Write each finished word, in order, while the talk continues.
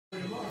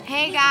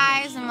Hey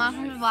guys, and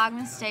welcome to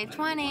Vlogmas Day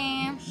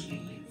 20.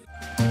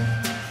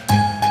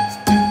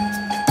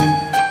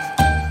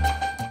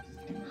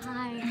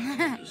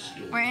 Hi.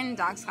 We're in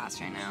dog's class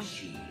right now.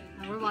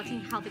 We're watching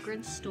How the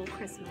Grinch Stole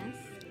Christmas.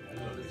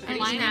 And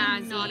why am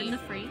I Snazzy. not in the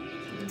frame?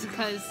 It's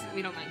because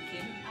we don't like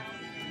you.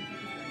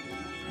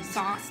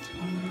 Sauced.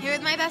 Here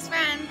with my best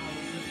friend.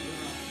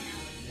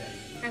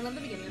 I love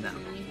the beginning of that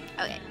movie.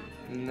 Okay.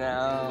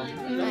 No,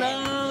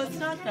 it's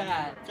not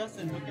that.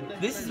 Justin, look at the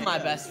This is my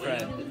best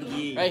friend.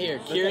 Right here,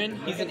 Kieran.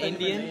 He's an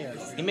Indian.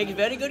 He makes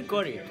very good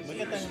curry. Look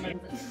at that.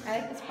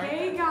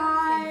 Hey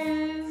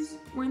guys,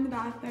 we're in the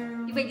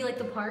bathroom. Wait, you like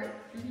the part?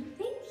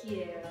 Thank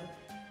you.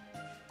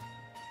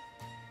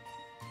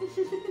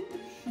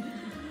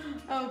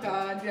 Oh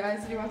god,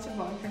 guys, did you watch a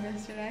vlog from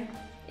yesterday?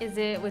 Is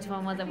it, which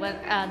one was it?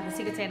 What, the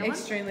Secret Santa one?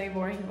 Extremely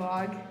boring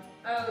vlog.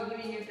 Oh, you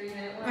mean your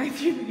 3-minute one? My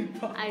 3-minute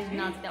vlog. I did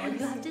not see that one. You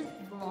have to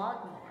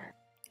vlog more.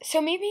 So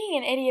me being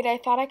an idiot, I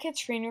thought I could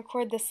screen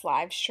record this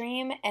live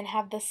stream and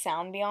have the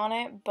sound be on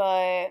it,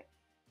 but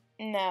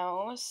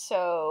no.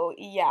 So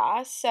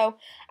yeah, so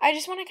I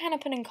just want to kind of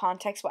put in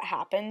context what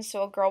happened.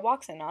 So a girl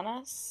walks in on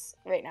us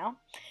right now,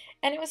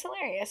 and it was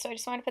hilarious. So I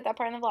just wanted to put that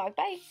part in the vlog.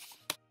 Bye.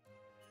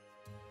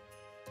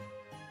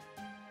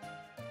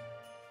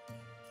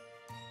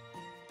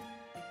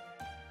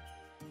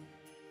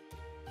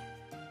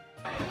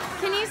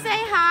 Can you say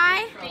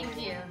hi? Thank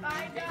you.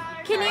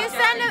 Can you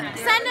send a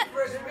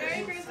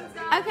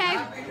Okay.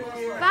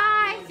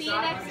 Bye. See you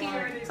next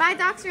year. Bye,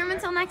 Doc's room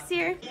until next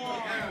year.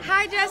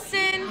 Hi,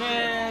 Justin.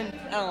 Man,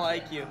 I don't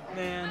like you,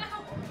 man.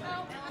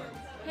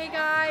 Hey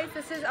guys,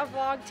 this is a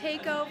vlog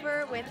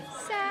takeover with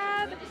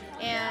Seb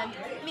and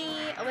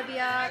me,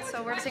 Olivia.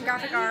 So we're just in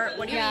graphic art.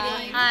 What are you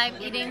eating? I'm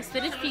eating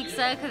spinach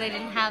pizza because I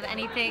didn't have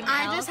anything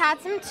I else. just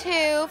had some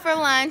too for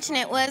lunch, and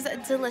it was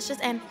delicious.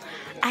 And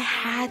I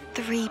had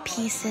 3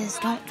 pieces.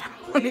 Don't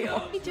tell me.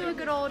 We do a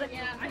good old,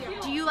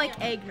 do you like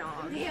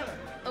eggnog?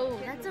 Oh,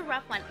 that's a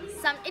rough one.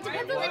 It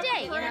depends on the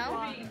day, you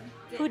know?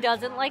 Who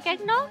doesn't like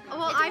eggnog?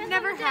 Well, It I've depends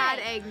never on the had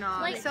day.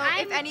 eggnog. Like, So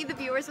I'm- if any of the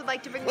viewers would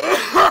like to bring me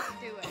eggnog,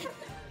 do it.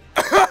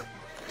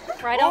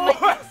 Right on my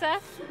pizza.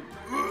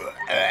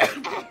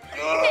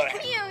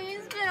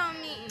 You spit on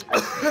me.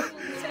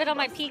 Spit on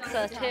my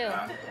pizza, too.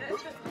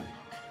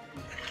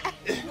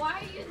 Why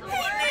are you so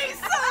worried?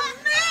 Some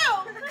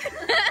milk.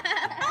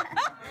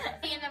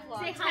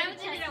 Say hi to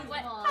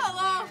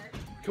Hello.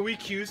 Can we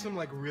cue some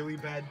like really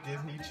bad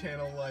Disney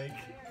Channel like?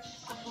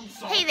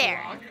 Hey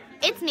there.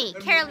 It's me,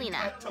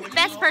 Carolina,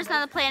 best person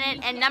on the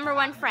planet and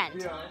 #1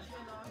 friend.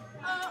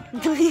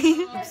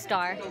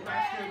 Star.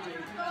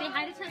 Say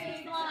hi to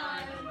Chester's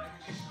vlog.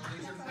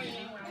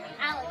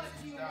 Alex,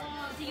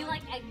 do you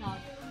like eggnog?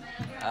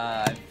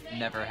 I've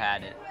never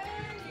had it.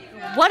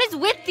 What is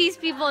with these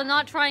people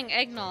not trying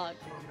eggnog?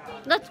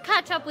 Let's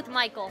catch up with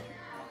Michael.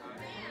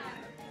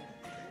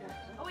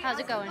 How's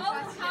it going?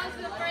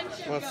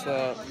 What's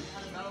up?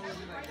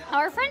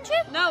 Our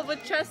friendship? No, with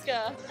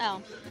Cheska.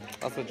 Oh.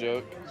 That's a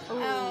joke.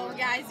 Oh,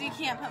 guys, you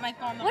can't put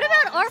Michael on the What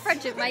about our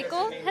friendship,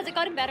 Michael? Has it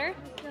gotten better?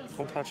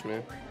 Don't touch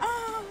me.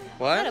 Oh.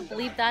 I gotta What?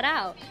 bleep that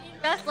out.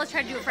 Let's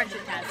try to do a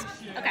friendship test.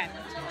 Okay.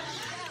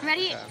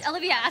 Ready?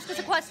 Olivia, ask us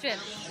a question.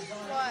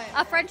 What?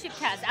 A friendship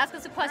test. Ask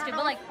us a question,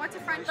 but like, What's a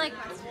friendship?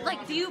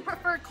 like, do you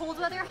prefer cold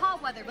weather,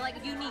 hot weather, but like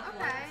unique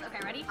ones? Okay,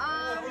 ready?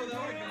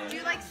 Do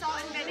you like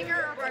salt and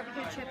vinegar or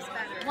barbecue chips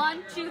better?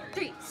 1, 2,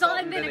 3. Salt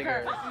and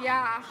vinegar.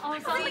 Yeah. Oh,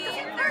 salt and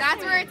vinegar.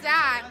 That's where it's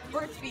at.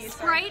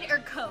 Sprite or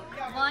Coke?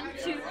 1,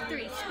 2,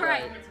 3.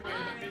 Sprite.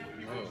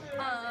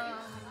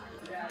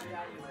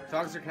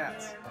 Dogs or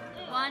cats?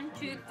 1,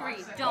 2,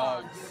 3.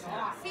 Dogs.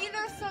 See,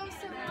 they're so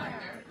similar.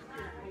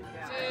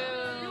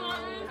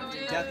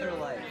 Death or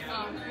life?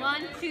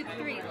 1, 2,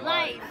 3.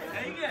 Life.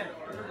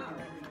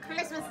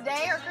 Christmas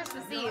Day or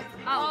Christmas Eve?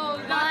 Oh,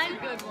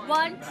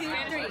 1, 2,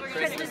 3.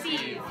 Christmas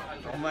Eve.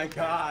 Oh my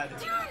God.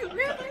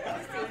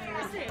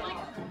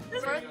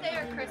 Birthday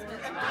or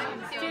Christmas?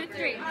 1, 2,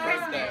 3.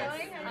 Christmas.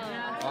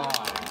 Oh.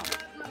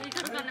 You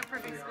could have gotten a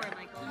perfect score,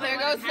 Michael. There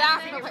goes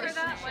that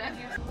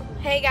relationship.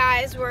 Hey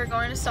guys, we're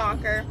going to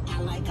soccer.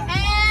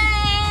 Hey!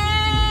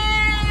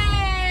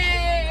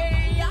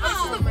 This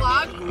is the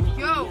vlog.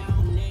 Yo.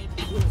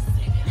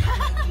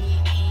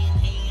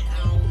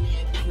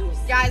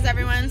 Guys,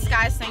 everyone,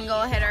 Sky's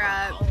single. Hit her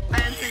up.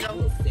 I am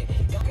single.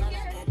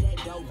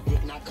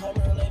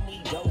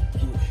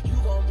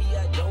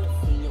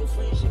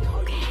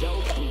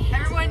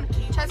 Everyone,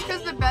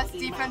 Cheska's the best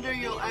defender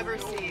you'll ever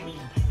see.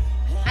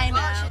 I know.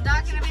 Well, she's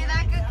not gonna be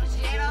that good because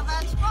she ate all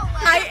that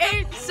Chipotle. I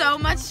ate so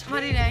much.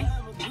 What did I?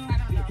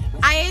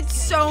 I ate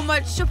so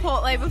much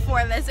Chipotle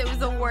before this. It was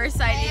the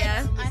worst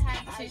idea. I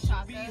had 2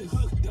 tacos.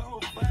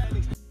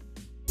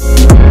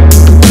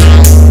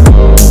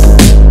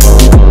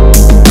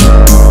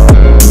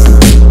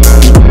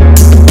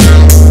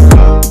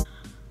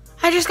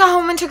 I just got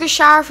home and took a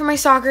shower for my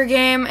soccer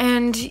game,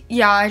 and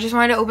yeah, I just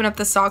wanted to open up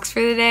the socks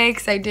for the day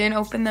because I didn't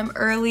open them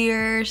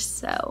earlier.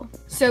 So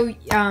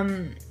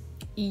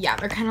yeah,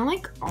 they're kind of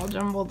like all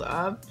jumbled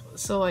up.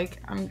 So like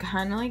I'm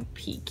kind of like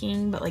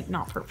peeking, but like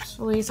not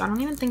purposefully. So I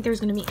don't even think there's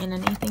gonna be in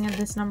anything of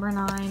this number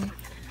 9. I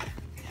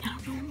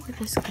don't know where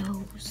this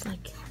goes.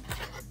 Like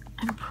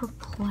I'm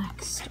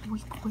perplexed.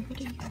 Wait, where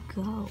do you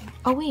go?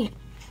 Oh wait,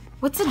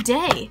 what's a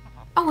day?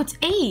 Oh, it's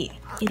 8,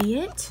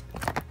 idiot.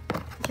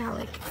 Yeah,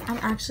 like I'm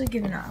actually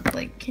giving up.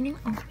 Like, can you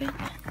open?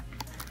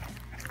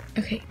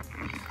 Okay.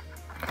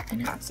 I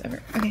know it's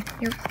ever. Okay,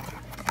 here.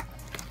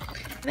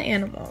 The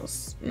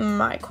animals.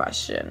 My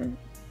question.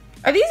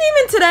 Are these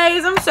even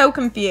today's? I'm so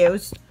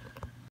confused.